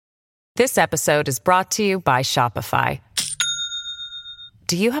This episode is brought to you by Shopify.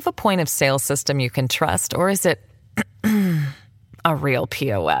 Do you have a point of sale system you can trust, or is it a real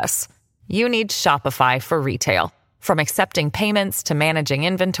POS? You need Shopify for retail. From accepting payments to managing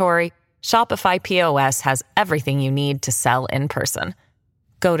inventory, Shopify POS has everything you need to sell in person.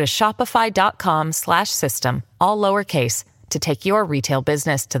 Go to shopify.com/system, all lowercase, to take your retail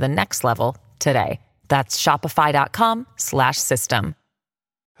business to the next level today. That's shopify.com/system.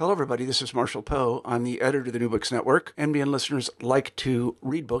 Hello, everybody. This is Marshall Poe. I'm the editor of the New Books Network. NBN listeners like to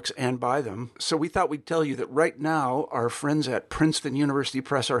read books and buy them. So we thought we'd tell you that right now, our friends at Princeton University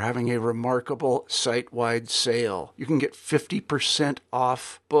Press are having a remarkable site-wide sale. You can get 50%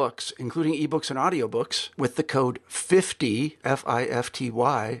 off books, including ebooks and audiobooks, with the code 50,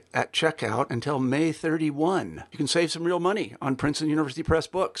 F-I-F-T-Y, at checkout until May 31. You can save some real money on Princeton University Press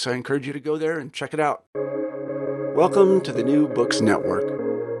books. I encourage you to go there and check it out. Welcome to the New Books Network.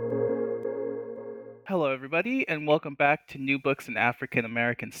 Hello, everybody, and welcome back to New Books in African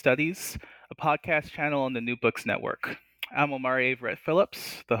American Studies, a podcast channel on the New Books Network. I'm Omari Everett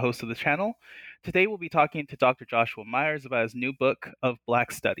Phillips, the host of the channel. Today, we'll be talking to Dr. Joshua Myers about his new book of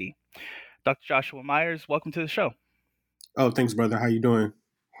Black Study. Dr. Joshua Myers, welcome to the show. Oh, thanks, brother. How you doing?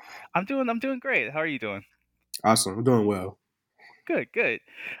 I'm doing great. How are you doing? Awesome. I'm doing well. Good.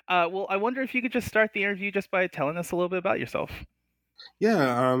 Well, I wonder if you could just start the interview just by telling us a little bit about yourself.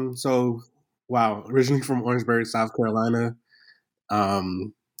 Yeah. Wow. Originally from Orangeburg, South Carolina,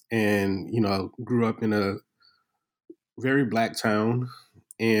 and grew up in a very Black town,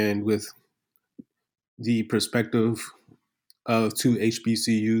 and with the perspective of two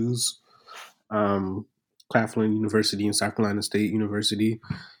HBCUs, Claflin University and South Carolina State University.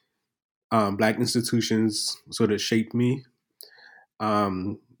 Black institutions sort of shaped me.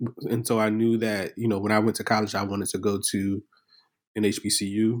 And so I knew that, when I went to college, I wanted to go to an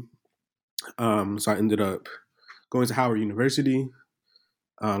HBCU. So I ended up going to Howard University.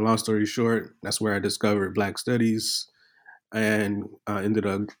 Long story short, that's where I discovered Black Studies and ended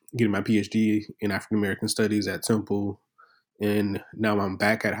up getting my PhD in African American Studies at Temple. And now I'm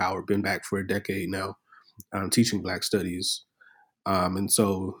back at Howard, been back for a decade now, teaching Black Studies. And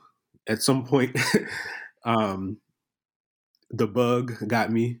so at some point, the bug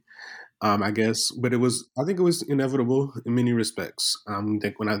got me. I guess, but I think it was inevitable in many respects.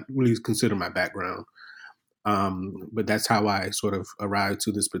 That when I really consider my background, but that's how I sort of arrived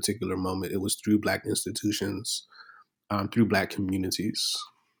to this particular moment. It was through Black institutions, through Black communities.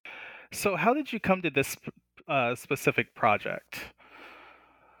 So how did you come to this specific project?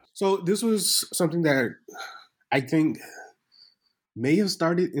 So this was something that I think may have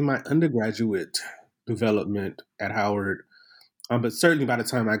started in my undergraduate development at Howard. But certainly by the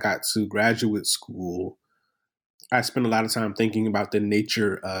time I got to graduate school, I spent a lot of time thinking about the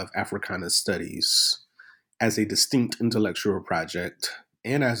nature of Africana studies as a distinct intellectual project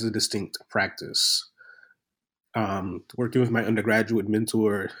and as a distinct practice. Working with my undergraduate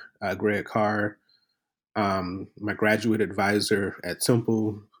mentor, Greg Carr, my graduate advisor at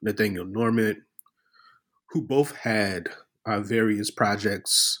Temple, Nathaniel Norman, who both had various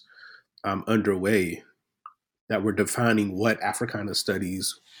projects underway that were defining what Africana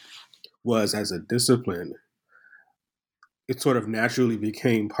studies was as a discipline. It sort of naturally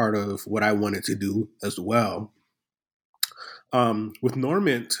became part of what I wanted to do as well. With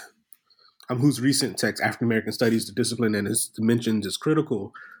Norman, whose recent text, African American Studies, the Discipline and Its Dimensions is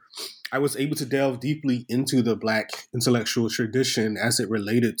Critical, I was able to delve deeply into the Black intellectual tradition as it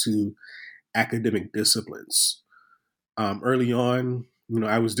related to academic disciplines. Early on,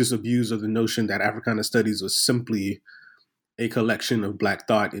 I was disabused of the notion that Africana Studies was simply a collection of Black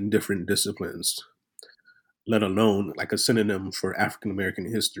thought in different disciplines, let alone like a synonym for African American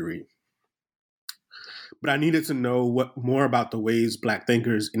history. But I needed to know more about the ways Black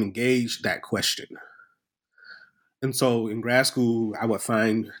thinkers engaged that question. And so in grad school, I would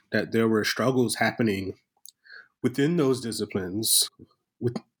find that there were struggles happening within those disciplines,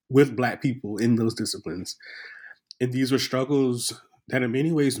 with Black people in those disciplines. And these were struggles that in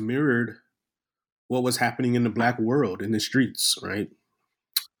many ways mirrored what was happening in the Black world, in the streets, right?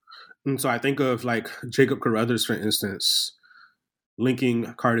 And so I think of like Jacob Carruthers, for instance,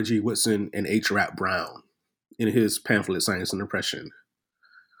 linking Carter G. Woodson and H. Rap Brown in his pamphlet, Science and Oppression.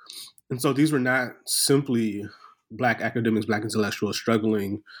 And so these were not simply Black academics, Black intellectuals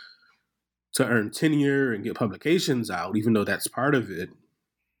struggling to earn tenure and get publications out, even though that's part of it.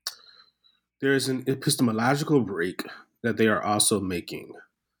 There's an epistemological break that they are also making.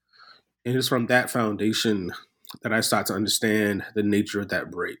 And it's from that foundation that I start to understand the nature of that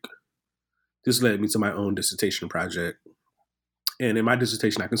break. This led me to my own dissertation project. And in my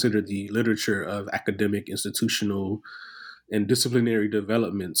dissertation, I consider the literature of academic, institutional, and disciplinary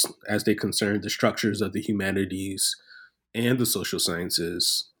developments as they concern the structures of the humanities and the social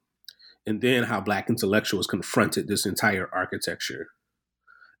sciences, and then how Black intellectuals confronted this entire architecture.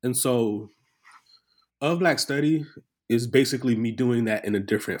 And so, of Black study is basically me doing that in a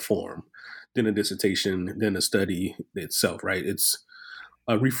different form than a dissertation, than a study itself, right? It's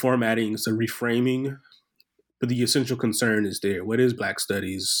a reformatting, it's a reframing, but the essential concern is there. What is Black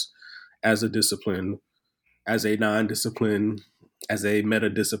studies as a discipline, as a non-discipline, as a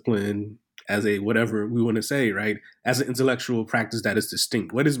meta-discipline, as a whatever we want to say, right? As an intellectual practice that is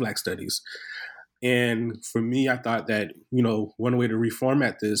distinct. What is Black studies? And for me, I thought that, one way to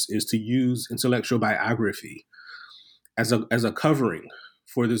reformat this is to use intellectual biography as a covering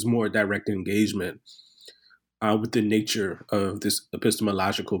for this more direct engagement with the nature of this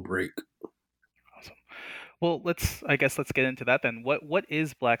epistemological break. Awesome. Well, let's get into that then. What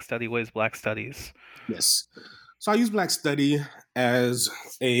is Black study? What is Black studies? Yes. So I use Black study as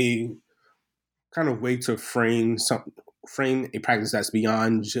a kind of way to frame a practice that's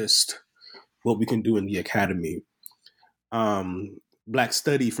beyond just what we can do in the academy. Black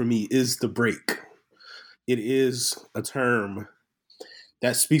study for me is the break. It is a term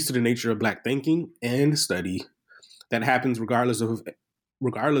that speaks to the nature of Black thinking and study that happens regardless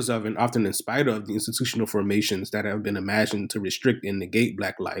of and often in spite of the institutional formations that have been imagined to restrict and negate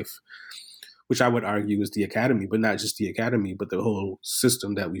Black life, which I would argue is the academy, but not just the academy, but the whole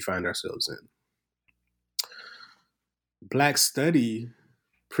system that we find ourselves in. Black study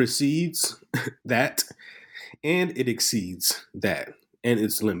precedes that, and it exceeds that and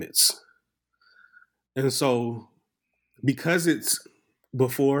its limits. And so, because it's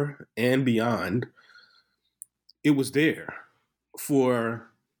before and beyond, it was there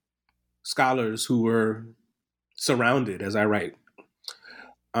for scholars who were surrounded, as I write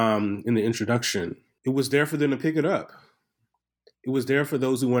in the introduction. It was there for them to pick it up. It was there for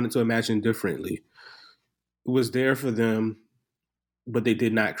those who wanted to imagine differently. It was there for them, but they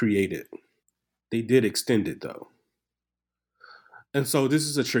did not create it. They did extend it, though. And so this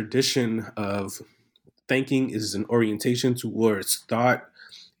is a tradition of thinking is an orientation towards thought.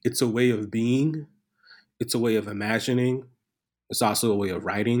 It's a way of being. It's a way of imagining. It's also a way of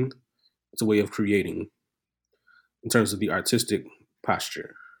writing. It's a way of creating in terms of the artistic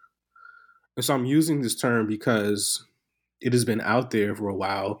posture. And so I'm using this term because it has been out there for a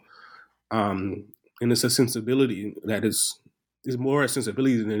while. And it's a sensibility that is more a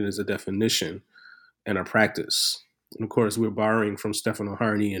sensibility than it is a definition and a practice. And of course, we're borrowing from Stefano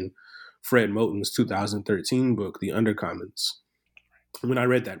Harney and Fred Moten's 2013 book, The Undercommons. When I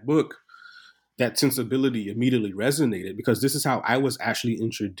read that book, that sensibility immediately resonated because this is how I was actually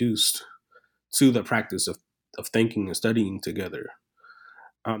introduced to the practice of thinking and studying together.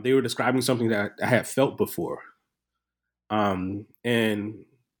 They were describing something that I had felt before. And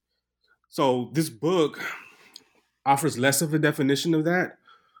so this book offers less of a definition of that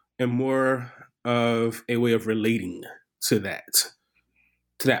and more of a way of relating to that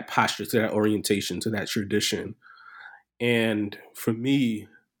posture, to that orientation, to that tradition. And for me,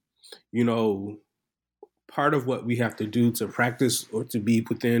 part of what we have to do to practice or to be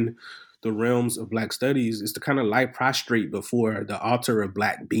within the realms of Black studies is to kind of lie prostrate before the altar of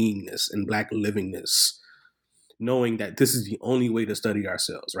Black beingness and Black livingness, knowing that this is the only way to study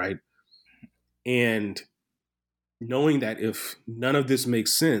ourselves, right? And knowing that if none of this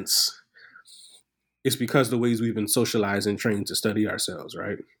makes sense, it's because the ways we've been socialized and trained to study ourselves,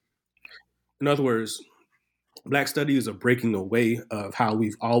 right? In other words, Black study is a breaking away of how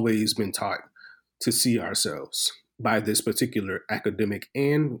we've always been taught to see ourselves by this particular academic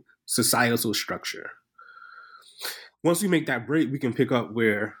and societal structure. Once we make that break, we can pick up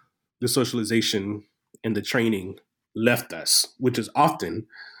where the socialization and the training left us, which is often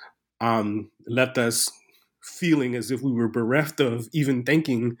left us feeling as if we were bereft of even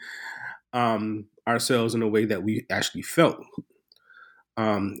thinking ourselves in a way that we actually felt.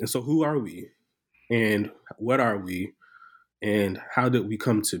 And so who are we? And what are we? And how did we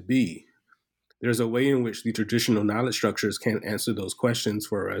come to be? There's a way in which the traditional knowledge structures can't answer those questions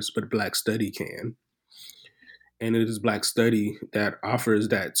for us, but Black study can. And it is Black study that offers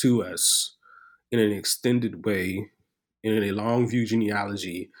that to us in an extended way, in a long view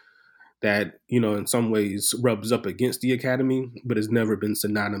genealogy that, in some ways rubs up against the academy, but has never been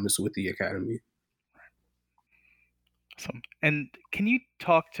synonymous with the academy. Awesome. And can you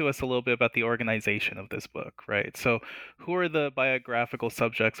talk to us a little bit about the organization of this book, right? So who are the biographical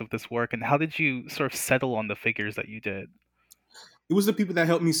subjects of this work, and how did you sort of settle on the figures that you did? It was the people that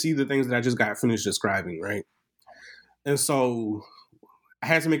helped me see the things that I just got finished describing, right? And so I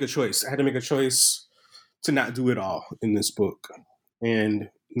had to make a choice. I had to make a choice to not do it all in this book. And,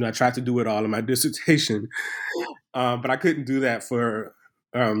 I tried to do it all in my dissertation, but I couldn't do that for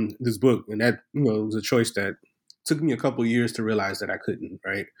this book. And that, was a choice that took me a couple years to realize that I couldn't,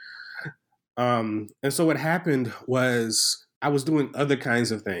 right? And so what happened was I was doing other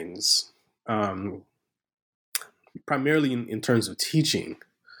kinds of things, primarily in terms of teaching,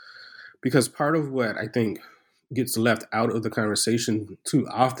 because part of what I think gets left out of the conversation too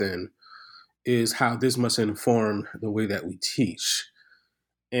often is how this must inform the way that we teach.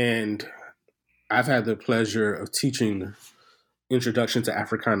 And I've had the pleasure of teaching Introduction to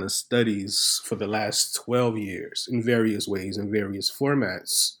Africana Studies for the last 12 years in various ways, in various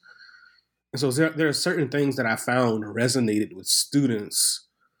formats. And so there are certain things that I found resonated with students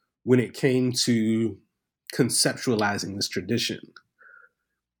when it came to conceptualizing this tradition.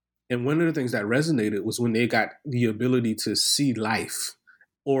 And one of the things that resonated was when they got the ability to see life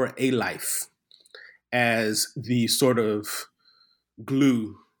or a life as the sort of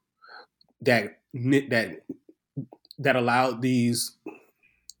glue that allowed these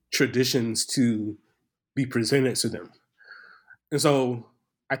traditions to be presented to them. And so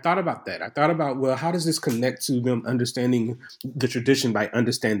I thought about that. I thought about, well, how does this connect to them understanding the tradition by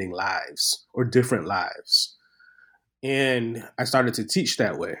understanding lives or different lives? And I started to teach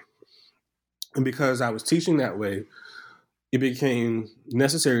that way. And because I was teaching that way, it became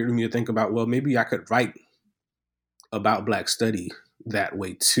necessary for me to think about, well, maybe I could write about Black study that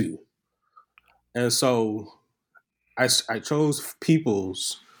way too. And so I chose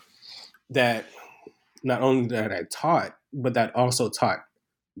peoples that not only that I taught, but that also taught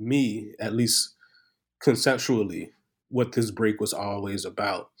me, at least conceptually, what this break was always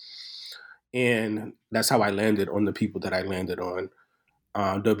about. And that's how I landed on the people that I landed on.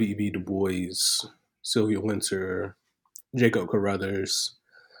 W.E.B. Du Bois, Sylvia Wynter, Jacob Carruthers,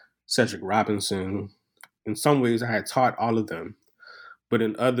 Cedric Robinson. In some ways, I had taught all of them, but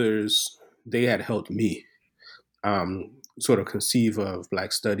in others, they had helped me sort of conceive of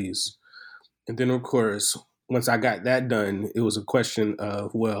Black studies. And then, of course, once I got that done, it was a question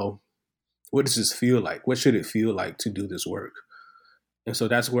of, well, what does this feel like? What should it feel like to do this work? And so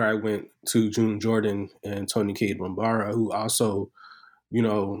that's where I went to June Jordan and Tony Cade Bombara, who also,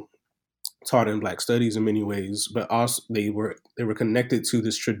 taught in Black studies in many ways, but also they were connected to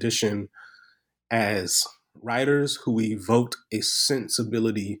this tradition as writers who evoked a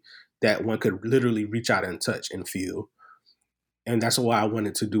sensibility that one could literally reach out and touch and feel. And that's why I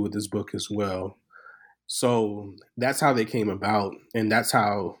wanted to do with this book as well. So that's how they came about, and that's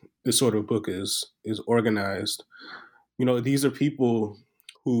how this sort of book is organized. These are people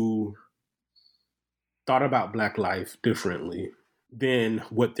who thought about Black life differently than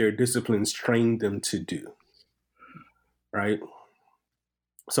what their disciplines trained them to do, right?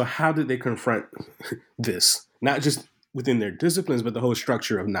 So how did they confront this? Not just within their disciplines, but the whole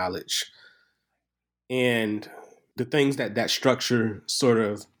structure of knowledge. And the things that structure sort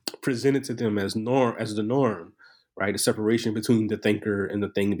of presented to them as the norm, right? The separation between the thinker and the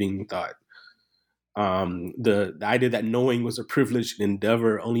thing being thought. The idea that knowing was a privileged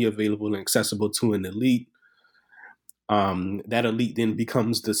endeavor only available and accessible to an elite. That elite then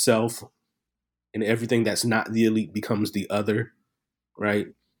becomes the self, and everything that's not the elite becomes the other, right?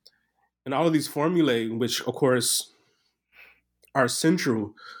 And all of these formulae, which of course are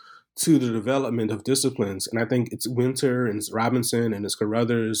central to the development of disciplines. And I think it's Winter and it's Robinson and it's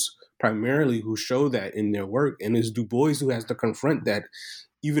Carruthers primarily who show that in their work. And it's Du Bois who has to confront that,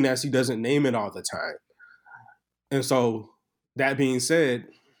 even as he doesn't name it all the time. And so that being said,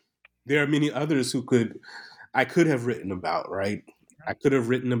 there are many others I could have written about, right? I could have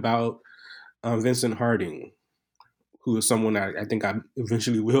written about Vincent Harding, who is someone I think I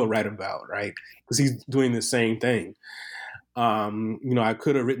eventually will write about, right? Because he's doing the same thing. I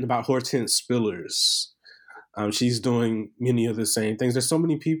could have written about Hortense Spillers. She's doing many of the same things. There's so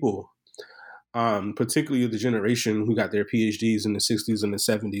many people, particularly the generation who got their PhDs in the 60s and the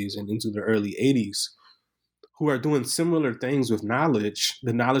 70s and into the early 80s, who are doing similar things with knowledge,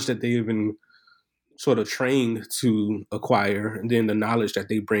 the knowledge that they've been sort of trained to acquire, and then the knowledge that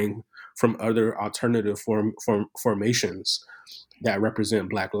they bring from other alternative formations that represent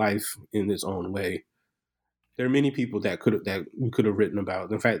Black life in its own way. There are many people that we could have written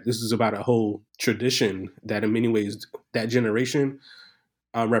about. In fact, this is about a whole tradition that in many ways that generation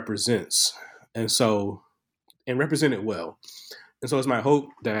represents. And represent it well. And so it's my hope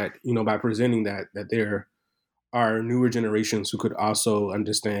that, by presenting that there are newer generations who could also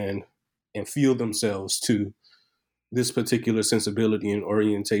understand and feel themselves to this particular sensibility and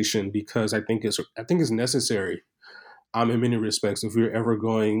orientation, because I think it's necessary. in many respects, if we're ever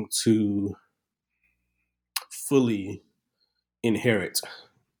going to fully inherit,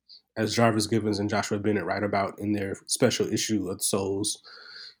 as Jarvis Givens and Joshua Bennett write about in their special issue of Souls,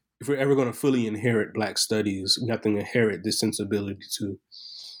 if we're ever going to fully inherit Black studies, we have to inherit this sensibility to.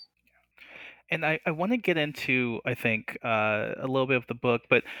 And I want to get into, I think, a little bit of the book,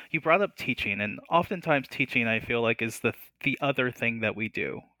 but you brought up teaching, and oftentimes teaching, I feel like, is the other thing that we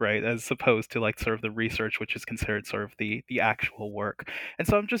do, right? As opposed to like sort of the research, which is considered sort of the actual work. And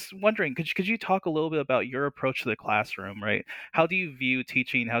so I'm just wondering, could you talk a little bit about your approach to the classroom, right? How do you view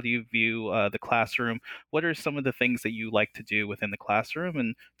teaching? How do you view the classroom? What are some of the things that you like to do within the classroom?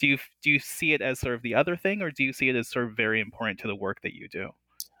 And do you see it as sort of the other thing, or do you see it as sort of very important to the work that you do?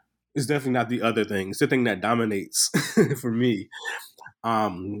 It's definitely not the other thing. It's the thing that dominates for me.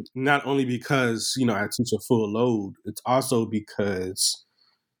 Not only because, I teach a full load, it's also because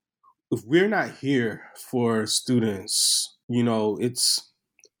if we're not here for students, it's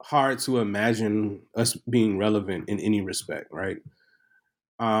hard to imagine us being relevant in any respect, right?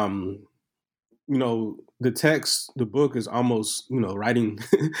 The book is almost, writing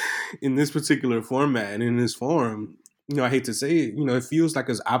in this particular format and in this form. I hate to say it, it feels like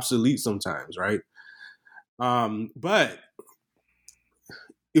it's obsolete sometimes, right? But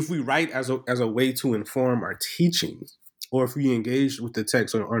if we write as a way to inform our teaching, or if we engage with the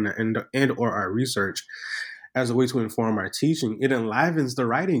text or our research as a way to inform our teaching, it enlivens the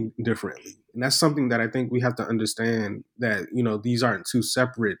writing differently. And that's something that I think we have to understand, that, these aren't two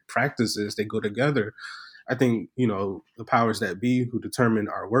separate practices. They go together. I think, the powers that be who determine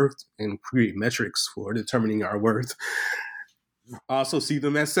our worth and create metrics for determining our worth also see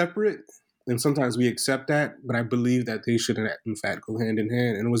them as separate. And sometimes we accept that, but I believe that they should, in fact, go hand in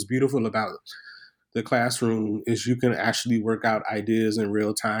hand. And what's beautiful about the classroom is you can actually work out ideas in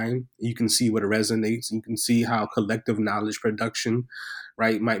real time. You can see what resonates. You can see how collective knowledge production,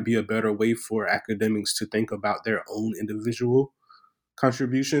 right, might be a better way for academics to think about their own individual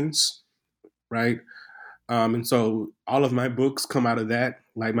contributions, right? And so all of my books come out of that.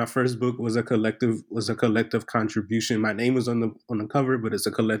 Like my first book was a collective contribution. My name is on the cover, but it's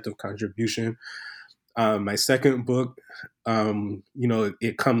a collective contribution. My second book,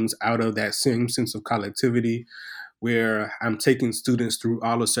 it comes out of that same sense of collectivity, where I'm taking students through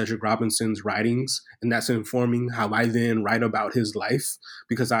all of Cedric Robinson's writings, and that's informing how I then write about his life,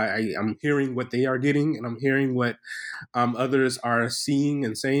 because I'm hearing what they are getting, and I'm hearing what others are seeing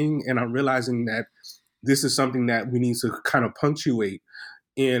and saying, and I'm realizing that this is something that we need to kind of punctuate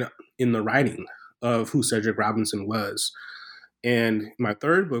in the writing of who Cedric Robinson was. And my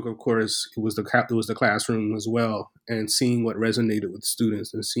third book, of course, it was the classroom as well, and seeing what resonated with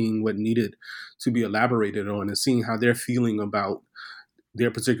students and seeing what needed to be elaborated on, and seeing how they're feeling about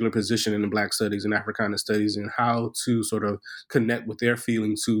their particular position in the Black studies and Africana studies, and how to sort of connect with their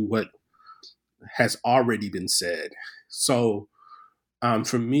feelings to what has already been said. So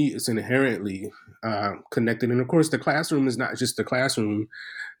for me, it's inherently connected. And of course, the classroom is not just the classroom.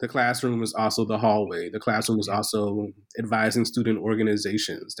 The classroom is also the hallway. The classroom is also advising student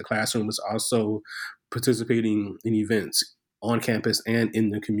organizations. The classroom is also participating in events on campus and in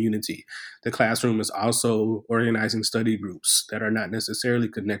the community. The classroom is also organizing study groups that are not necessarily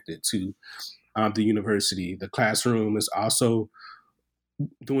connected to the university. The classroom is also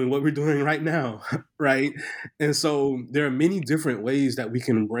doing what we're doing right now, right? And so there are many different ways that we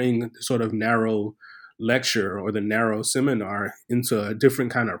can bring sort of narrow lecture or the narrow seminar into a different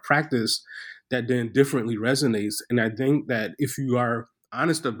kind of practice that then differently resonates. And I think that if you are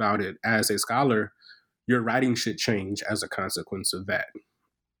honest about it as a scholar, your writing should change as a consequence of that.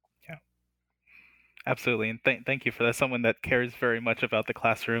 Absolutely, and thank you for that. Someone that cares very much about the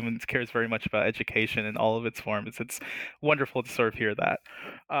classroom and cares very much about education in all of its forms. It's wonderful to sort of hear that.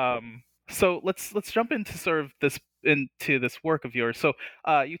 So let's jump into this work of yours. So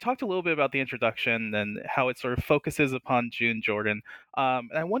you talked a little bit about the introduction and how it sort of focuses upon June Jordan. And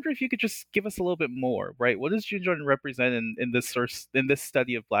I wonder if you could just give us a little bit more, right? What does June Jordan represent in this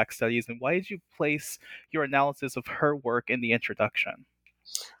study of Black studies, and why did you place your analysis of her work in the introduction?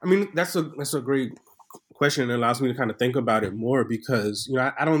 I mean, that's a great question. It allows me to kind of think about it more, because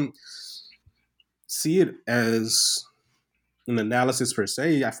I don't see it as an analysis per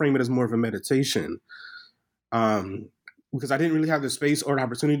se. I frame it as more of a meditation, because I didn't really have the space or the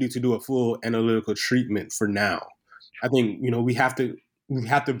opportunity to do a full analytical treatment for now. I think we have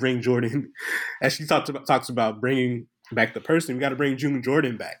to bring Jordan, as she talks about bringing back the person. We got to bring June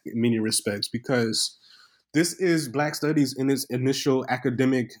Jordan back in many respects, because this is Black studies in its initial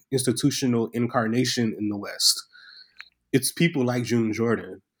academic institutional incarnation in the West. It's people like June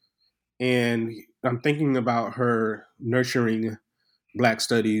Jordan. And I'm thinking about her nurturing Black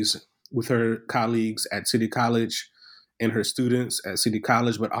studies with her colleagues at City College and her students at City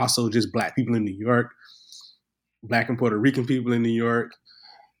College, but also just Black people in New York, Black and Puerto Rican people in New York.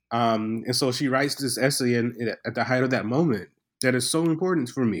 And so she writes this essay at the height of that moment that is so important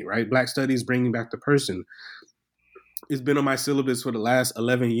for me, right? Black studies, bringing back the person. It's been on my syllabus for the last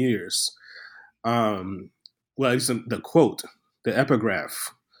 11 years. Well, it's the quote, the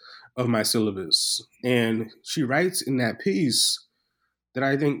epigraph of my syllabus. And she writes in that piece that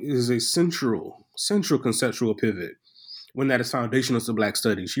I think is a central conceptual pivot, one that is foundational to Black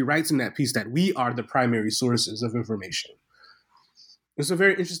studies. She writes in that piece that we are the primary sources of information. It's a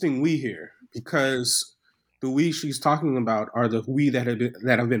very interesting we here, because the we she's talking about are the we that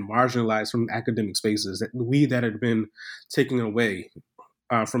have been marginalized from academic spaces, the we that have been taken away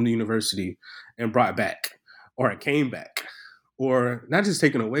from the university and brought back, or it came back, or not just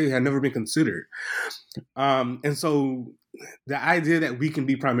taken away, had never been considered. And so the idea that we can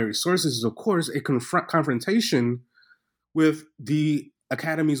be primary sources is, of course, a confrontation with the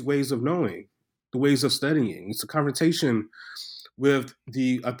academy's ways of knowing, the ways of studying. It's a confrontation with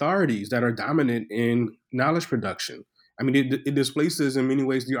the authorities that are dominant in knowledge production. I mean, it displaces in many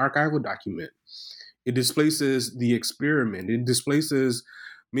ways the archival document. It displaces the experiment. It displaces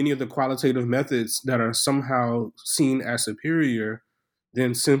many of the qualitative methods that are somehow seen as superior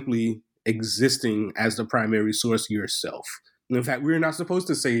than simply existing as the primary source yourself. And in fact, we're not supposed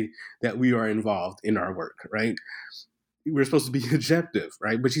to say that we are involved in our work, right? We're supposed to be objective,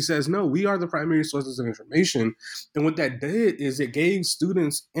 right? But she says, no, we are the primary sources of information. And what that did is it gave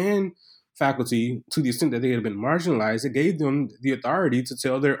students and faculty, to the extent that they had been marginalized, it gave them the authority to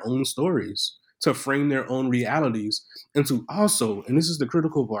tell their own stories, to frame their own realities, and to also, and this is the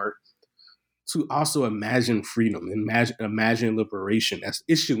critical part, to also imagine freedom, imagine liberation as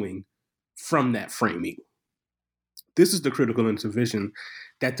issuing from that framing. This is the critical intervention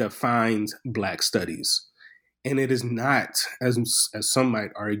that defines Black studies. And it is not, as some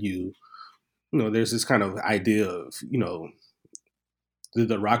might argue, there's this kind of idea of, the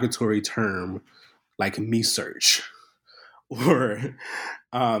derogatory term like me search, or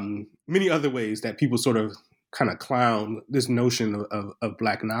many other ways that people sort of kind of clown this notion of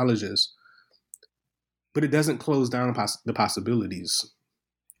Black knowledges. But it doesn't close down the possibilities.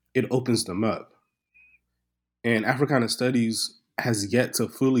 It opens them up. And Africana Studies has yet to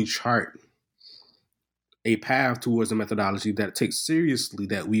fully chart a path towards a methodology that takes seriously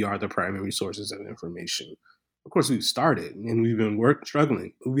that we are the primary sources of information. Of course, we've started and we've been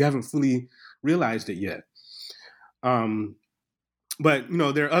struggling. We haven't fully realized it yet. But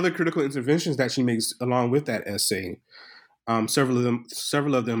there are other critical interventions that she makes along with that essay.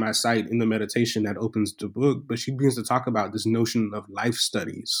 Several of them I cite in the meditation that opens the book. But she begins to talk about this notion of life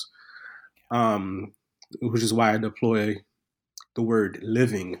studies, which is why I deploy the word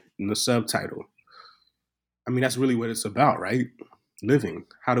living in the subtitle. I mean, that's really what it's about, right? Living.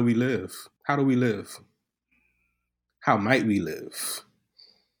 How do we live? How do we live? How might we live?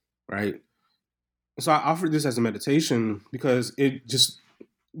 Right? So I offered this as a meditation because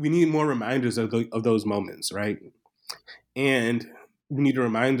we need more reminders of those moments, right? And we need a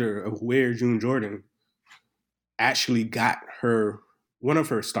reminder of where June Jordan actually got one of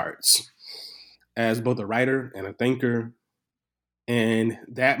her starts as both a writer and a thinker. And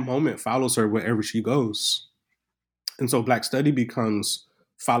that moment follows her wherever she goes. And so Black study becomes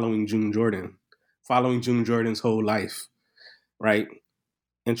following June Jordan's whole life, right?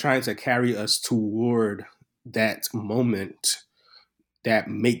 And trying to carry us toward that moment that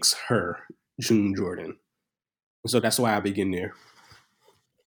makes her June Jordan. And so that's why I begin there.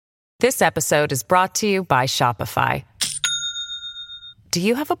 This episode is brought to you by Shopify. Do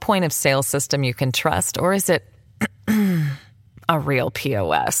you have a point of sale system you can trust, or is it a real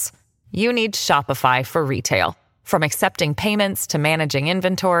POS? You need Shopify for retail. From accepting payments to managing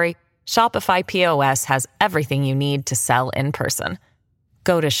inventory, Shopify POS has everything you need to sell in person.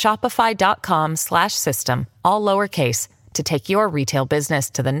 Go to shopify.com/system, all lowercase, to take your retail business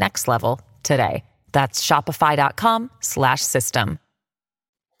to the next level today. That's shopify.com/system.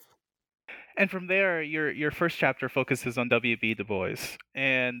 And from there, your first chapter focuses on W.B. Du Bois,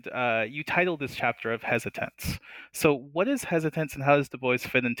 and you titled this chapter of Hesitance. So what is hesitance, and how does Du Bois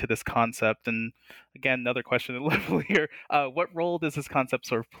fit into this concept? And again, another question at level here, what role does this concept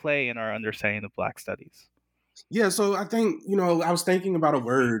sort of play in our understanding of Black studies? Yeah, so I think, I was thinking about a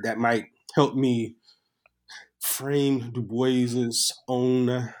word that might help me frame Du Bois's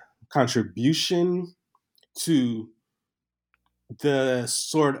own contribution to the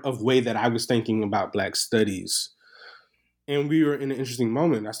sort of way that I was thinking about Black studies. And we were in an interesting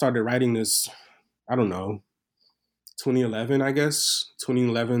moment. I started writing this I don't know, 2011, I guess,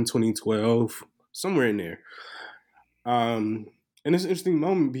 2011, 2012, somewhere in there. And it's an interesting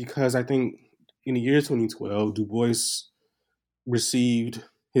moment because I think in the year 2012, Du Bois received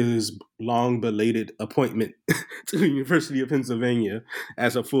his long belated appointment to the University of Pennsylvania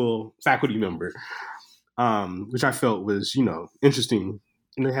as a full faculty member, which I felt was, interesting.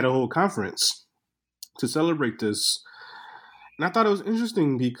 And they had a whole conference to celebrate this. And I thought it was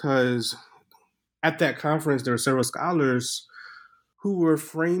interesting because at that conference, there were several scholars who were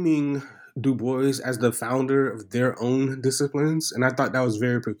framing Du Bois as the founder of their own disciplines. And I thought that was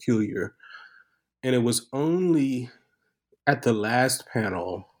very peculiar. And it was only at the last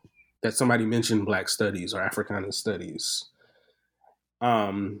panel that somebody mentioned Black studies or Africana studies.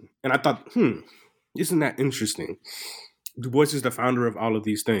 And I thought, isn't that interesting? Du Bois is the founder of all of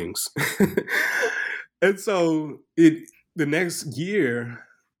these things. And so the next year,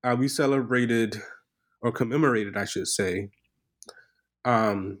 we celebrated, or commemorated, I should say,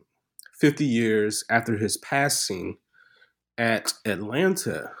 50 years after his passing at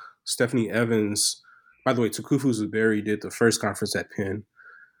Atlanta. Stephanie Evans, by the way, Tukufu Zuberi did the first conference at Penn,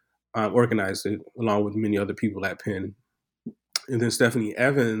 organized it along with many other people at Penn. And then Stephanie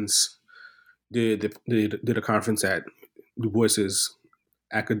Evans did a conference at Du Bois's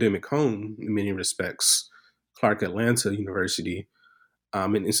academic home in many respects, Clark Atlanta University,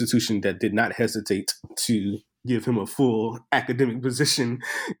 an institution that did not hesitate to give him a full academic position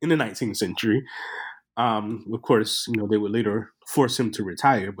in the 19th century. Of course, they would later force him to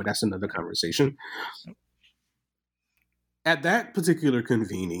retire, but that's another conversation. At that particular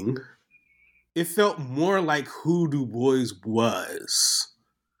convening, it felt more like who Du Bois was,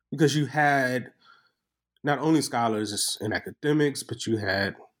 because you had not only scholars and academics, but you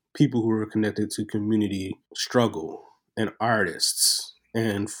had people who were connected to community struggle and artists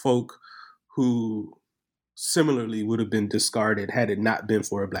and folk who similarly would have been discarded had it not been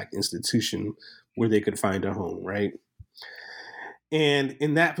for a Black institution where they could find a home, right? And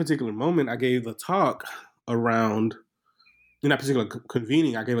in that particular moment, I gave a talk around, in that particular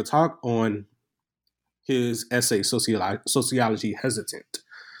convening, I gave a talk on his essay, Sociology Hesitant.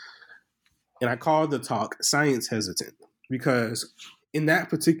 And I called the talk Science Hesitant because in that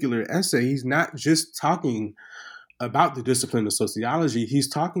particular essay, he's not just talking about the discipline of sociology, he's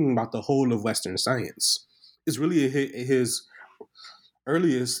talking about the whole of Western science. It's really his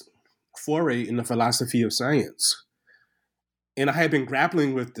earliest foray in the philosophy of science. And I had been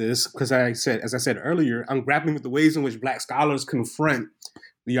grappling with this because as I said earlier, I'm grappling with the ways in which Black scholars confront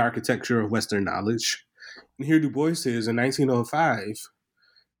the architecture of Western knowledge. And here Du Bois is in 1905,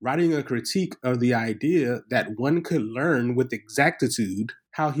 writing a critique of the idea that one could learn with exactitude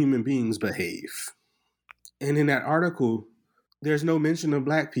how human beings behave. And in that article, there's no mention of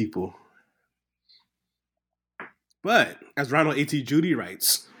Black people. But as Ronald A.T. Judy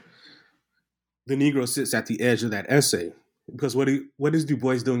writes, the Negro sits at the edge of that essay. Because what is Du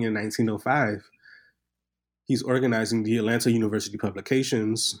Bois doing in 1905? He's organizing the Atlanta University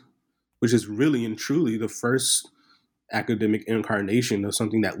Publications, which is really and truly the first academic incarnation of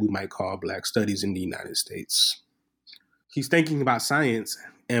something that we might call Black studies in the United States. He's thinking about science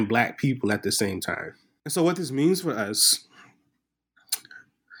and Black people at the same time. And so what this means for us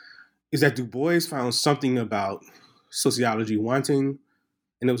is that Du Bois found something about sociology wanting,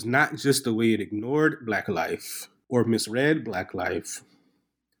 and it was not just the way it ignored Black life or misread Black life.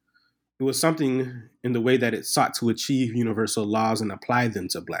 It was something in the way that it sought to achieve universal laws and apply them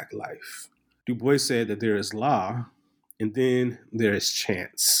to Black life. Du Bois said that there is law, and then there is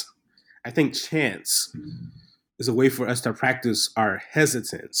chance. I think chance is a way for us to practice our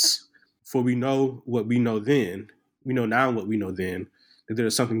hesitance, for we know what we know then, we know now what we know then, that there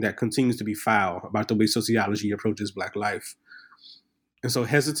is something that continues to be foul about the way sociology approaches Black life. And so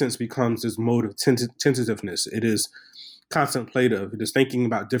hesitance becomes this mode of tentativeness. It is contemplative. It is thinking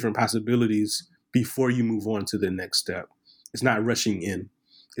about different possibilities before you move on to the next step. It's not rushing in.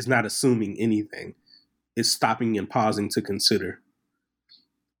 It's not assuming anything. It's stopping and pausing to consider.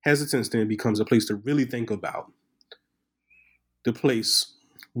 Hesitance then becomes a place to really think about the place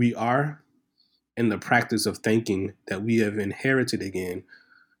we are and the practice of thinking that we have inherited again.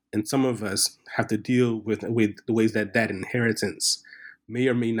 And some of us have to deal with the ways that inheritance may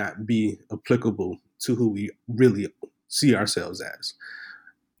or may not be applicable to who we really see ourselves as.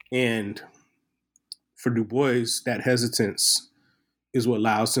 And for Du Bois, that hesitance is what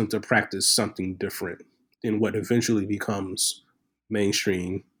allows him to practice something different than what eventually becomes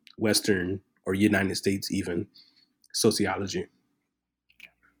mainstream, Western, or United States even, sociology.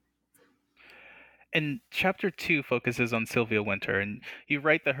 And chapter 2 focuses on Sylvia Wynter, and you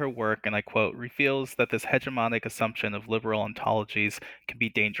write that her work, and I quote, reveals that this hegemonic assumption of liberal ontologies can be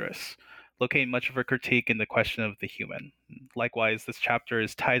dangerous, locating much of her critique in the question of the human. Likewise, this chapter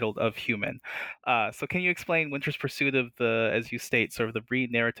is titled Of Human. So can you explain Wynter's pursuit of the, as you state, sort of the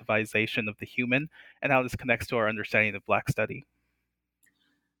re-narrativization of the human, and how this connects to our understanding of Black study?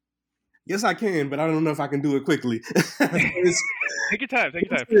 Yes, I can, but I don't know if I can do it quickly. Take your time. Take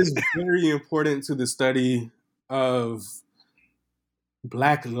your time. It is very important to the study of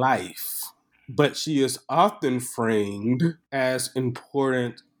Black life, but she is often framed as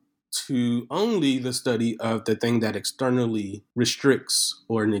important to only the study of the thing that externally restricts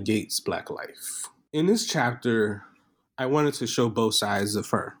or negates Black life. In this chapter, I wanted to show both sides of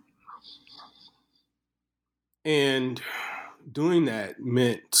her. And doing that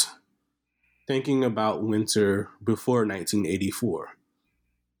meant thinking about Wynter before 1984.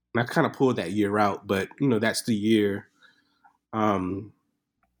 And I kind of pulled that year out, but that's the year that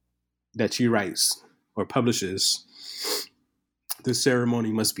she writes or publishes "The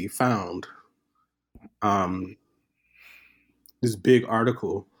Ceremony Must Be Found." This big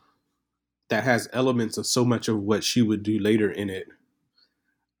article that has elements of so much of what she would do later in it.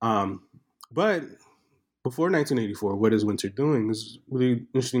 But before 1984, what is Wynter doing? This is a really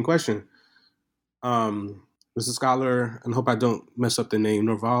interesting question. There's a scholar, and I hope I don't mess up the name,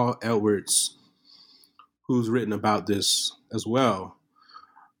 Norval Edwards, who's written about this as well.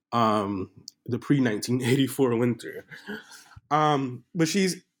 The pre-1984 Wynter. But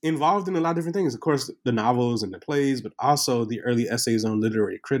she's involved in a lot of different things. Of course, the novels and the plays, but also the early essays on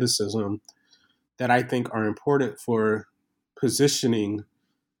literary criticism that I think are important for positioning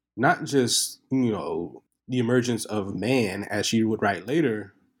not just, the emergence of man, as she would write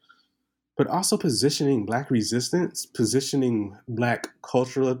later, but also positioning Black resistance, positioning Black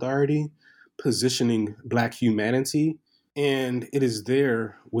cultural authority, positioning Black humanity. And it is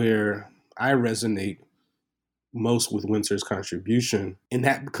there where I resonate most with Wynter's contribution. And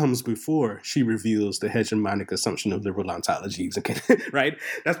that comes before she reveals the hegemonic assumption of liberal ontologies, right?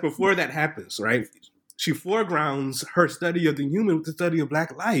 That's before that happens, right? She foregrounds her study of the human with the study of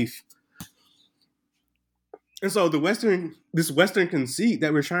Black life. And so this Western conceit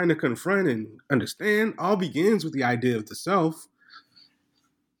that we're trying to confront and understand all begins with the idea of the self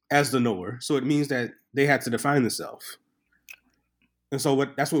as the knower. So it means that they had to define the self. And so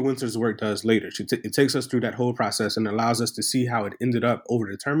that's what Wynter's work does later. It takes us through that whole process and allows us to see how it ended up over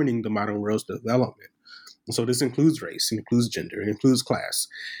determining the modern world's development. And so this includes race, it includes gender, it includes class,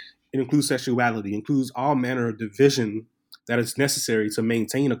 it includes sexuality, it includes all manner of division that is necessary to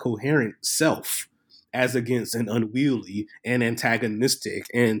maintain a coherent self as against an unwieldy and antagonistic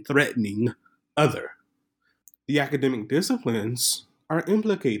and threatening other. The academic disciplines are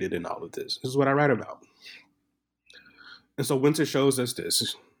implicated in all of this. This is what I write about. And so Wynter shows us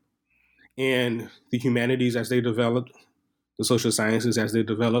this. And the humanities as they develop, the social sciences as they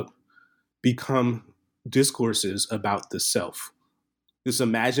develop, become discourses about the self. This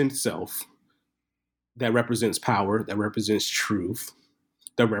imagined self that represents power, that represents truth,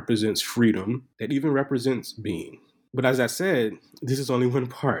 that represents freedom, that even represents being. But as I said, this is only one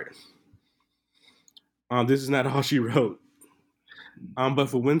part. This is not all she wrote. But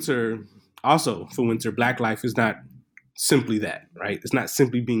for Wynter, Black life is not simply that, right? It's not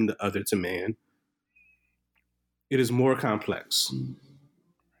simply being the other to man. It is more complex.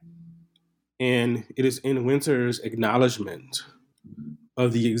 And it is in Wynter's acknowledgement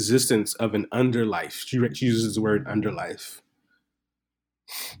of the existence of an underlife. She uses the word underlife.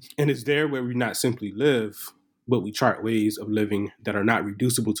 And it's there where we not simply live, but we chart ways of living that are not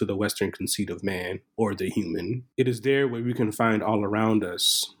reducible to the Western conceit of man or the human. It is there where we can find all around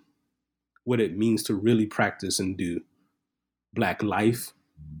us what it means to really practice and do Black life,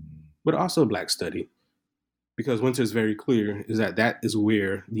 but also Black study. Because Wynter is very clear is that is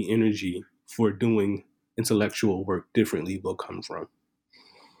where the energy for doing intellectual work differently will come from.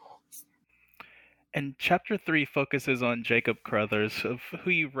 And chapter 3 focuses on Jacob Carruthers, of who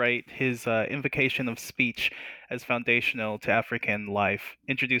you write his invocation of speech as foundational to African life,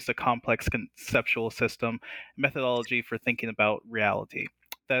 introduced a complex conceptual system, methodology for thinking about reality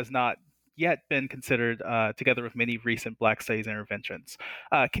that has not yet been considered together with many recent Black studies interventions.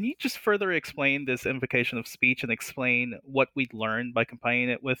 Can you just further explain this invocation of speech and explain what we'd learned by combining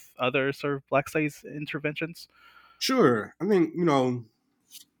it with other sort of Black studies interventions? Sure. I think,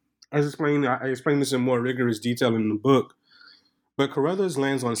 I explained this in more rigorous detail in the book, but Carruthers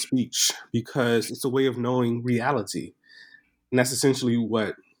lands on speech because it's a way of knowing reality. And that's essentially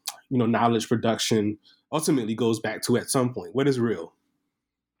what, knowledge production ultimately goes back to at some point. What is real,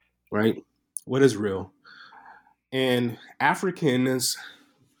 right? What is real? And Africans,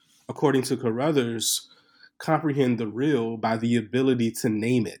 according to Carruthers, comprehend the real by the ability to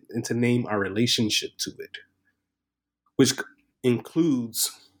name it and to name our relationship to it, which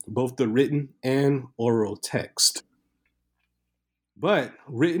includes both the written and oral text. But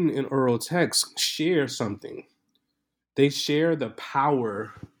written and oral text share something. They share the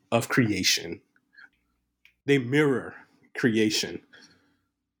power of creation. They mirror creation.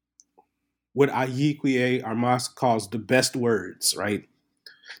 What Ayikwe Armas calls the best words, right?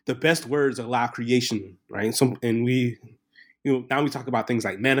 The best words allow creation, right? And now we talk about things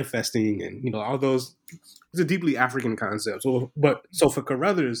like manifesting and all those. It's a deeply African concept. So for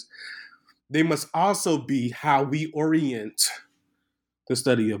Carruthers, they must also be how we orient the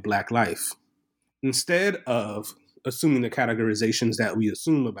study of Black life. Instead of assuming the categorizations that we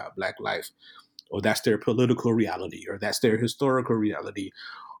assume about Black life, or that's their political reality, or that's their historical reality,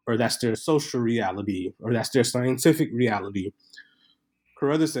 or that's their social reality, or that's their scientific reality,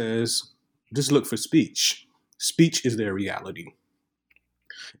 Carruthers says, just look for speech. Speech is their reality.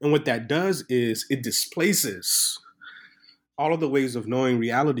 And what that does is it displaces all of the ways of knowing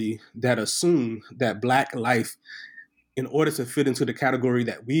reality that assume that Black life, in order to fit into the category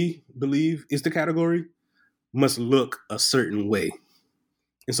that we believe is the category, must look a certain way.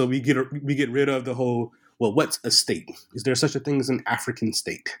 And so we get rid of the whole, well, what's a state? Is there such a thing as an African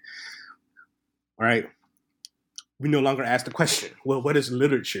state? All right. We no longer ask the question, well, what is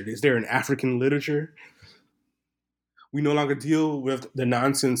literature? Is there an African literature? We no longer deal with the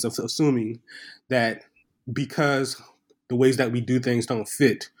nonsense of assuming that because the ways that we do things don't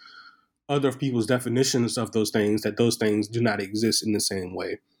fit other people's definitions of those things, that those things do not exist in the same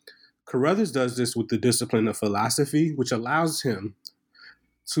way. Carruthers does this with the discipline of philosophy, which allows him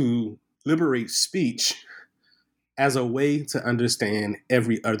to liberate speech as a way to understand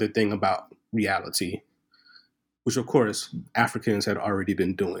every other thing about reality, which of course Africans had already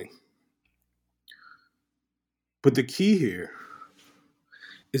been doing. But the key here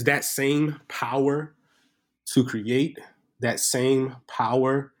is that same power to create, that same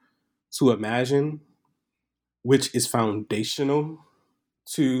power to imagine, which is foundational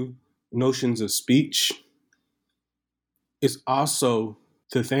to notions of speech, is also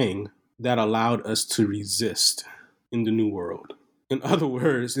the thing that allowed us to resist in the New World. In other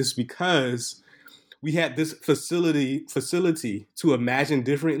words, it's because we had this facility to imagine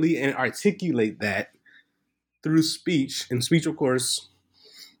differently and articulate that through speech. And speech, of course,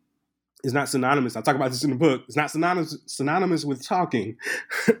 is not synonymous. I talk about this in the book. It's not synonymous with talking,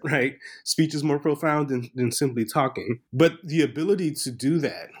 right? Speech is more profound than simply talking. But the ability to do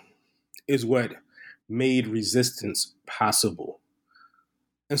that is what made resistance possible.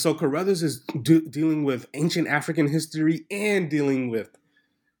 And so Carruthers is dealing with ancient African history and dealing with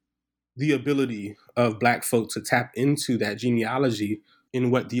the ability of Black folk to tap into that genealogy in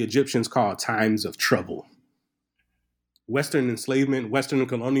what the Egyptians call times of trouble. Western enslavement, Western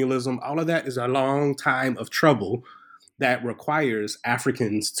colonialism, all of that is a long time of trouble that requires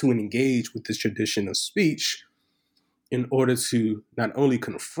Africans to engage with this tradition of speech in order to not only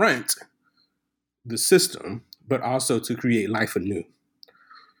confront the system, but also to create life anew.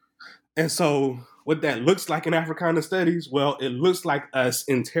 And so what that looks like in Africana studies, well, it looks like us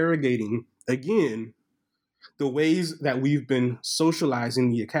interrogating, again, the ways that we've been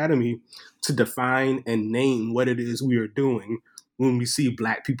socializing the academy to define and name what it is we are doing when we see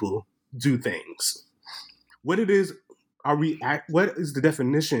Black people do things. What is the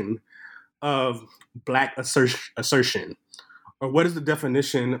definition of Black assertion? Or what is the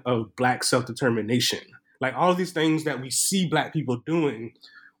definition of Black self-determination? Like all of these things that we see Black people doing,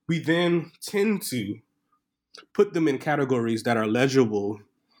 we then tend to put them in categories that are legible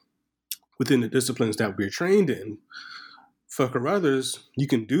within the disciplines that we're trained in. For Carruthers, you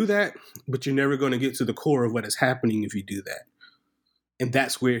can do that, but you're never going to get to the core of what is happening if you do that. And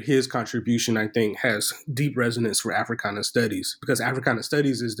that's where his contribution, I think, has deep resonance for Africana studies, because Africana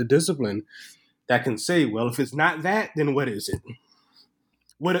studies is the discipline that can say, well, if it's not that, then what is it?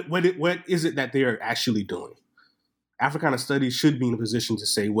 What is it that they're actually doing? Africana studies should be in a position to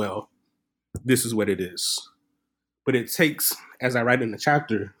say, well, this is what it is. But it takes, as I write in the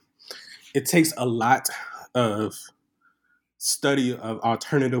chapter, it takes a lot of study of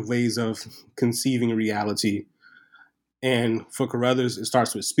alternative ways of conceiving reality. And for Carruthers, it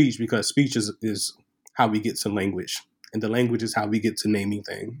starts with speech, because speech is how we get to language. And the language is how we get to naming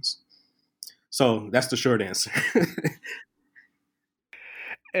things. So that's the short answer.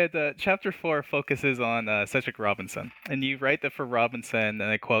 And chapter 4 focuses on Cedric Robinson, and you write that for Robinson, and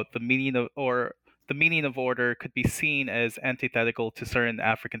I quote, the the meaning of order could be seen as antithetical to certain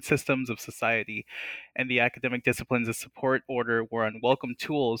African systems of society, and the academic disciplines that support order were unwelcome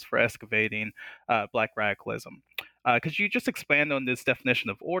tools for excavating Black radicalism. Could you just expand on this definition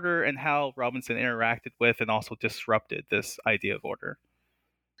of order and how Robinson interacted with and also disrupted this idea of order?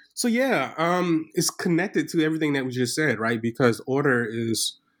 So yeah, it's connected to everything that we just said, right? Because order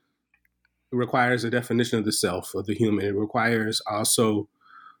requires a definition of the self, of the human. It requires also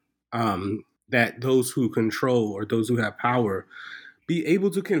that those who control or those who have power be able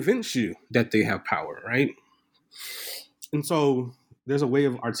to convince you that they have power, right? And so there's a way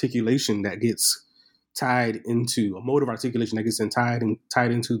of articulation that gets tied into a mode of articulation that gets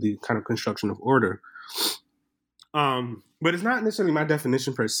tied into the kind of construction of order. But it's not necessarily my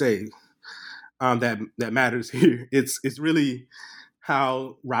definition per se that matters here. It's really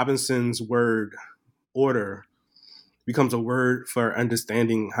how Robinson's word order becomes a word for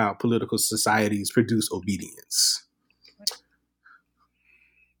understanding how political societies produce obedience.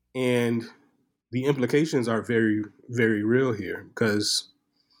 And the implications are very, very real here, because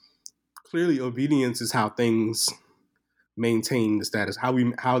clearly obedience is how things maintain the status, how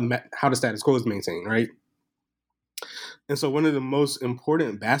the status quo is maintained, right? And so one of the most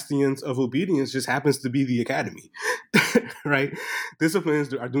important bastions of obedience just happens to be the academy, right?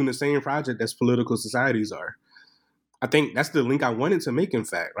 Disciplines are doing the same project as political societies are. I think that's the link I wanted to make, in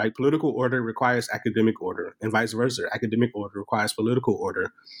fact, right? Political order requires academic order, and vice versa. Academic order requires political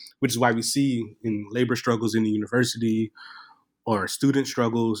order, which is why we see in labor struggles in the university or student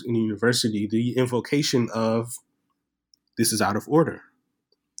struggles in the university, the invocation of this is out of order,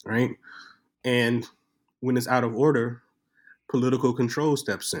 right? And when it's out of order, political control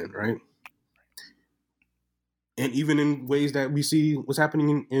steps in, right? And even in ways that we see what's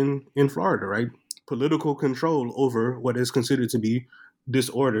happening in Florida, right? Political control over what is considered to be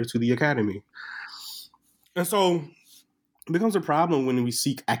disorder to the academy. And so it becomes a problem when we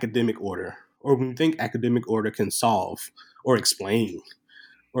seek academic order, or when we think academic order can solve or explain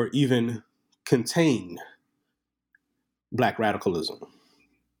or even contain Black radicalism,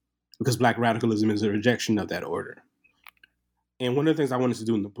 because Black radicalism is a rejection of that order. And one of the things I wanted to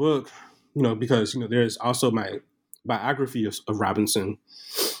do in the book, because there's also my biography of Robinson,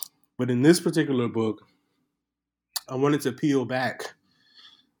 but in this particular book, I wanted to peel back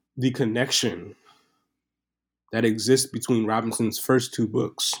the connection that exists between Robinson's first two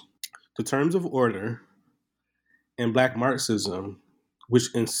books, The Terms of Order and Black Marxism,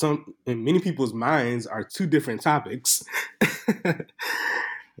 which in many people's minds are two different topics,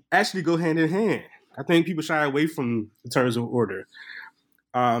 actually go hand in hand. I think people shy away from The Terms of Order,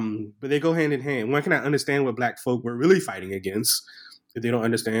 but they go hand in hand. One cannot understand what Black folk were really fighting against if they don't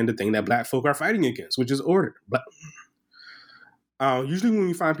understand the thing that Black folk are fighting against, which is order. But usually when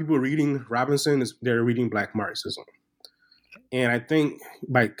we find people reading Robinson, they're reading Black Marxism. And I think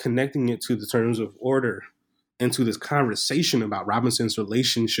by connecting it to The Terms of Order and to this conversation about Robinson's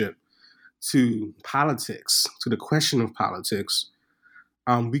relationship to politics, to the question of politics,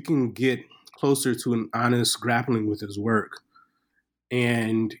 we can get closer to an honest grappling with his work.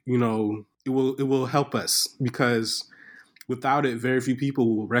 And, it will help us, because without it, very few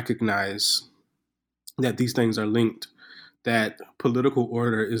people will recognize that these things are linked, that political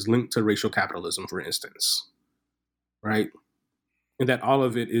order is linked to racial capitalism, for instance, right? And that all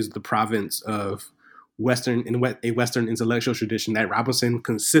of it is the province of a Western intellectual tradition that Robinson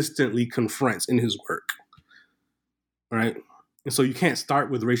consistently confronts in his work, right? And so you can't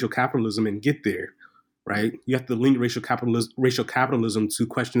start with racial capitalism and get there, right? You have to link racial capitalism to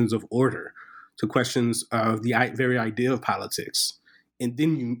questions of order, to questions of the very idea of politics, and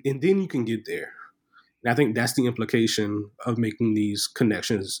then you can get there. And I think that's the implication of making these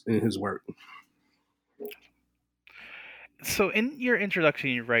connections in his work. So in your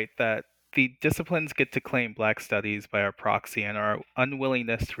introduction, you write that the disciplines get to claim Black studies by our proxy and our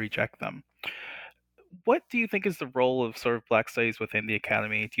unwillingness to reject them. What do you think is the role of sort of Black studies within the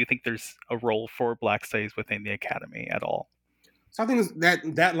academy? Do you think there's a role for Black studies within the academy at all? So I think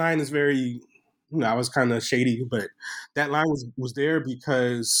that line is very, I was kind of shady, but that line was there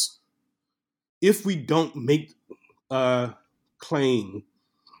because if we don't make a claim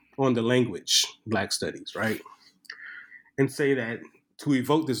on the language Black studies, right, and say that to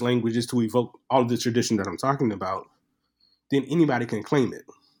evoke this language is to evoke all of the tradition that I'm talking about, then anybody can claim it,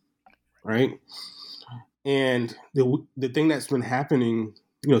 right? And the thing that's been happening,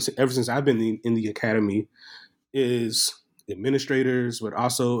 ever since I've been in the academy, is administrators, but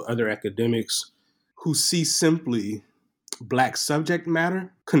also other academics who see simply Black subject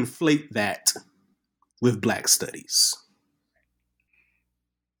matter conflate that with Black studies.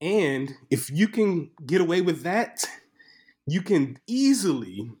 And if you can get away with that, you can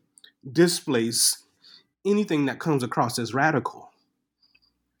easily displace anything that comes across as radical.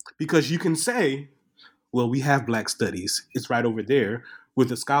 Because you can say, well, we have Black studies. It's right over there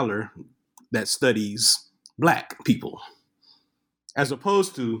with a scholar that studies Black people. As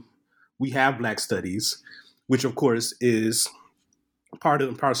opposed to, we have Black studies, which of course is part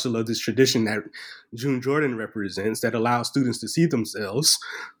and parcel of this tradition that June Jordan represents, that allows students to see themselves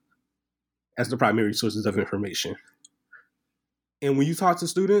as the primary sources of information. And when you talk to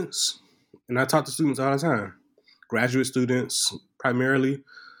students, and I talk to students all the time, graduate students primarily,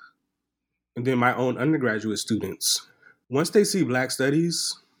 and then my own undergraduate students, once they see Black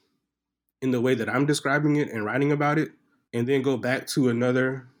studies in the way that I'm describing it and writing about it, and then go back to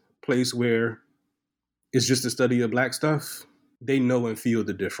another place where it's just a study of Black stuff, they know and feel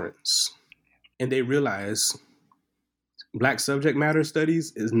the difference. And they realize Black subject matter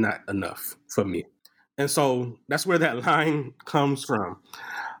studies is not enough for me. And so that's where that line comes from.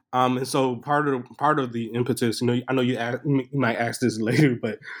 And so part of the impetus, I know you might ask this later,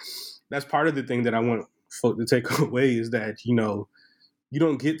 but that's part of the thing that I want folk to take away is that, you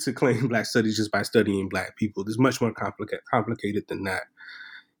don't get to claim Black studies just by studying Black people. It's much more complicated than that.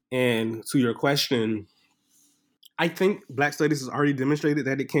 And to your question, I think Black studies has already demonstrated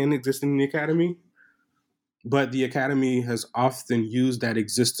that it can exist in the academy, but the academy has often used that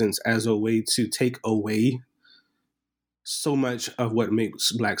existence as a way to take away so much of what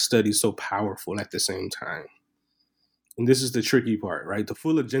makes Black studies so powerful at the same time. And this is the tricky part, right? The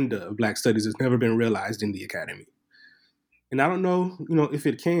full agenda of Black studies has never been realized in the academy. And I don't know, if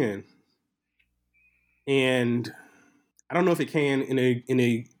it can. And I don't know if it can in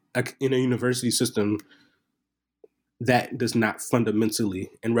a university system that does not fundamentally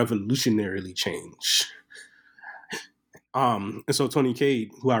and revolutionarily change. And so Tony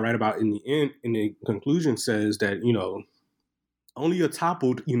Cade, who I write about in the conclusion, says that, only a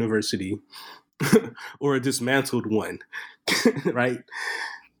toppled university or a dismantled one, right,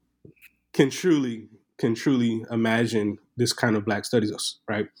 can truly imagine this kind of Black studies,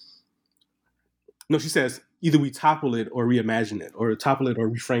 right? No, she says either we topple it or reimagine it, or topple it or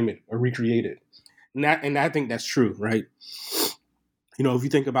reframe it or recreate it. And I think that's true, right? If you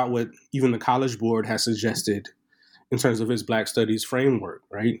think about what even the College Board has suggested in terms of its Black studies framework,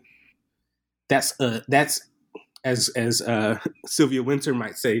 right? That's as Sylvia Winter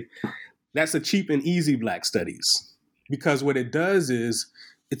might say, that's a cheap and easy Black studies, because what it does is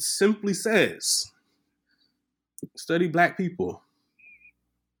it simply says, study Black people,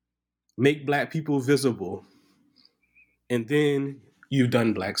 make Black people visible, and then you've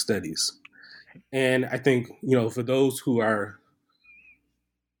done Black studies. And I think, for those who are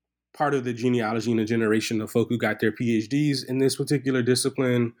part of the genealogy and the generation of folk who got their PhDs in this particular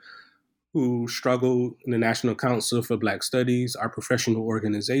discipline, who struggle in the National Council for Black Studies, our professional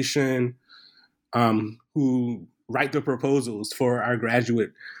organization, who write the proposals for our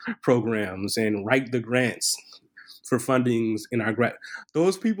graduate programs and write the grants for fundings in our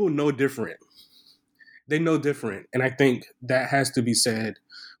those people know different. They know different. And I think that has to be said,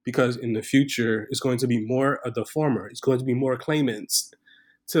 because in the future, it's going to be more of the former. It's going to be more claimants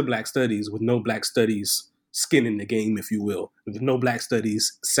to Black studies with no Black studies skin in the game, if you will, with no Black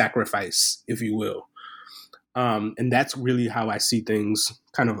studies sacrifice, if you will. And that's really how I see things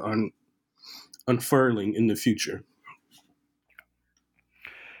kind of unfurling in the future.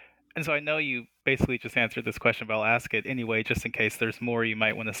 And so I know you basically just answered this question, but I'll ask it anyway, just in case there's more you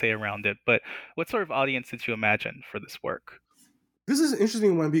might want to say around it. But what sort of audience did you imagine for this work? This is an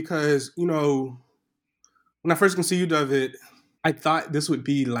interesting one because, when I first conceived of it, I thought this would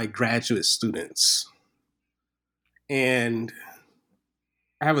be like graduate students. And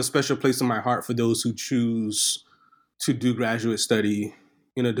I have a special place in my heart for those who choose to do graduate study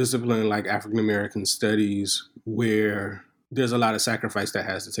in a discipline like African American studies, where there's a lot of sacrifice that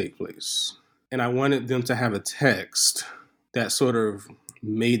has to take place. And I wanted them to have a text that sort of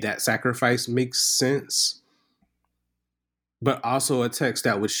made that sacrifice make sense, but also a text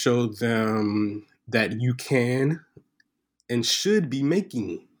that would show them that you can and should be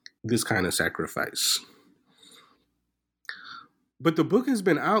making this kind of sacrifice. But the book has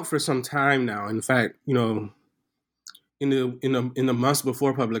been out for some time now. In fact, in the months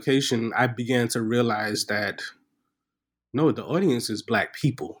before publication, I began to realize that no, the audience is Black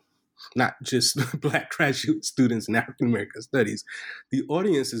people, not just Black graduate students in African American studies. The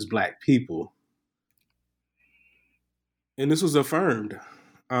audience is Black people. And this was affirmed.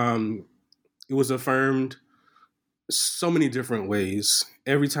 It was affirmed so many different ways.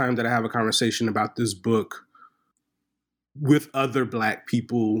 Every time that I have a conversation about this book with other Black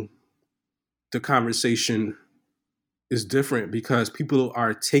people, the conversation is different because people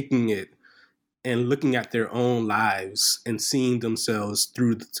are taking it and looking at their own lives and seeing themselves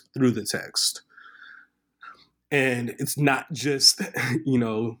through the text. And it's not just,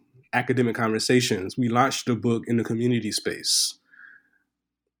 academic conversations. We launched the book in the community space.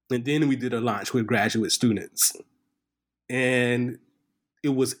 And then we did a launch with graduate students. And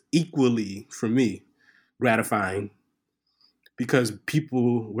it was equally, for me, gratifying because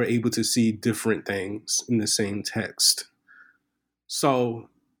people were able to see different things in the same text. So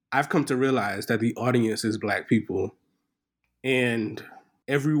I've come to realize that the audience is Black people and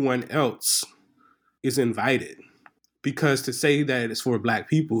everyone else is invited, because to say that it's for Black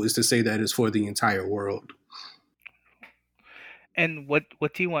people is to say that it's for the entire world. And what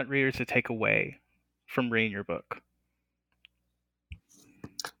do you want readers to take away from reading your book?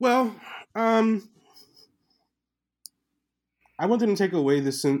 Well, I want them to take away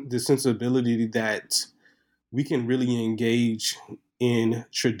the sensibility that we can really engage in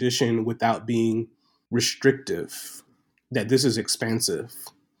tradition without being restrictive, that this is expansive,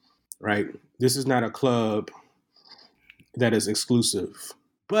 right? This is not a club that is exclusive,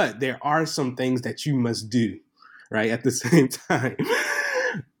 but there are some things that you must do, right? At the same time,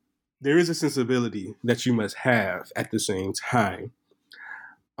 there is a sensibility that you must have at the same time.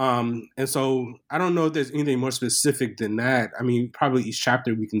 And so I don't know if there's anything more specific than that. I mean, probably each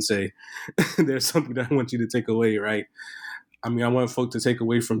chapter we can say there's something that I want you to take away, right? I mean, I want folk to take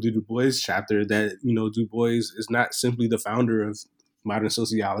away from Du Bois' chapter that, Du Bois is not simply the founder of modern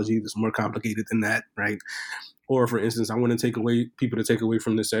sociology. It's more complicated than that, right? Or, for instance, I want to take away people to take away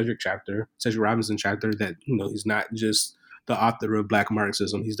from the Cedric Robinson chapter, that, he's not just the author of Black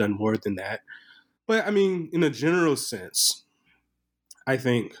Marxism. He's done more than that. But, I mean, in a general sense, I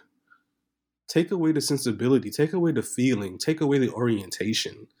think take away the sensibility, take away the feeling, take away the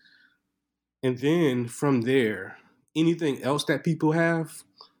orientation. And then from there, anything else that people have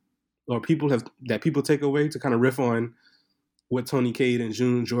or that people take away, to kind of riff on what Toni Cade and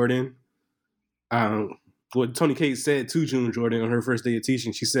June Jordan, what Toni Cade said to June Jordan on her first day of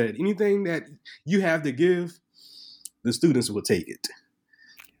teaching. She said, anything that you have to give, the students will take it.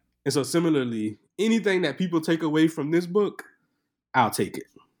 And so similarly, anything that people take away from this book, I'll take it,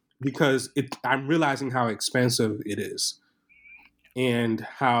 because I'm realizing how expansive it is and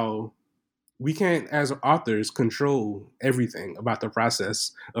how we can't, as authors, control everything about the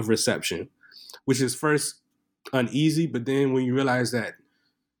process of reception, which is first uneasy, but then when you realize that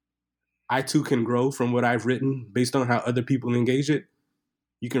I too can grow from what I've written based on how other people engage it,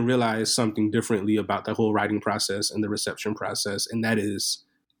 you can realize something differently about the whole writing process and the reception process, and that is,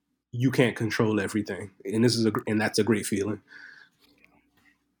 you can't control everything, and that's a great feeling.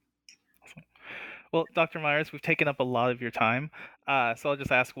 Well, Dr. Myers, we've taken up a lot of your time, so I'll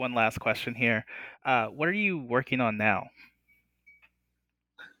just ask one last question here. What are you working on now?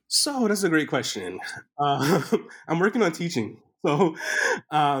 So that's a great question. I'm working on teaching. So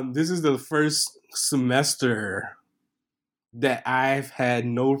this is the first semester that I've had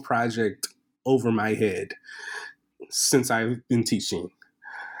no project over my head since I've been teaching.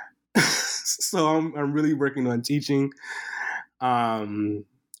 So I'm really working on teaching.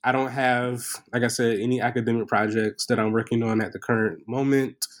 I don't have, like I said, any academic projects that I'm working on at the current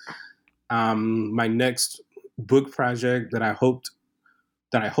moment. My next book project that I hope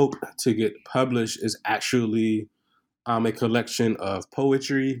to get published is actually a collection of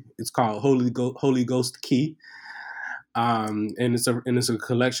poetry. It's called Holy Ghost Key, and it's a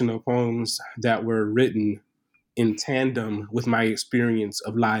collection of poems that were written in tandem with my experience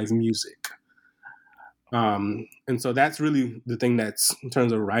of live music. And so that's really the thing that's, in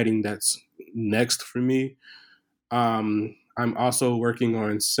terms of writing, that's next for me. I'm also working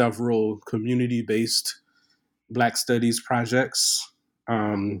on several community-based Black Studies projects.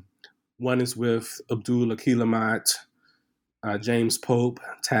 One is with Abdul Akil Ahmad, James Pope,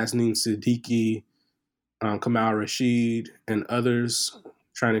 Tasneem Siddiqui, Kamal Rashid, and others,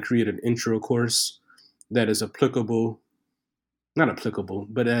 trying to create an intro course that is not applicable,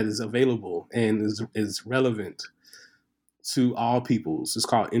 but that is available and is relevant to all peoples. It's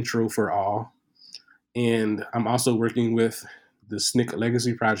called Intro for All. And I'm also working with the SNCC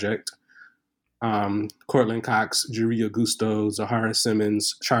Legacy Project, Cortland Cox, Juria Gusto, Zahara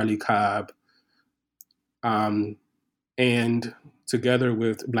Simmons, Charlie Cobb, and together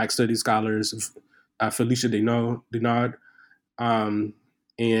with Black Studies scholars, Felicia Denard, and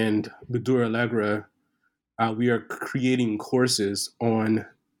Badura Allegra, we are creating courses on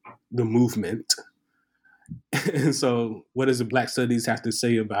the movement. And so what does the Black Studies have to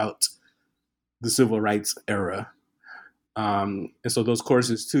say about the Civil Rights era? And so those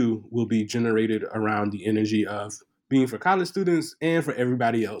courses too will be generated around the energy of being for college students and for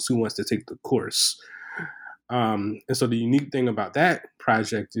everybody else who wants to take the course. And so the unique thing about that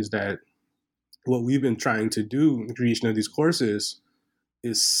project is that what we've been trying to do in the creation of these courses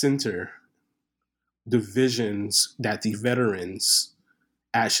is center the visions that the veterans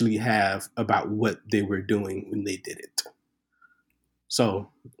actually have about what they were doing when they did it. So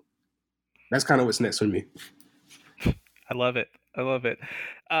that's kind of what's next for me. I love it. I love it.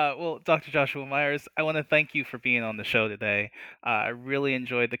 Well, Dr. Joshua Myers, I want to thank you for being on the show today. I really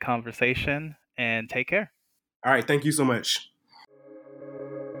enjoyed the conversation, and take care. All right. Thank you so much.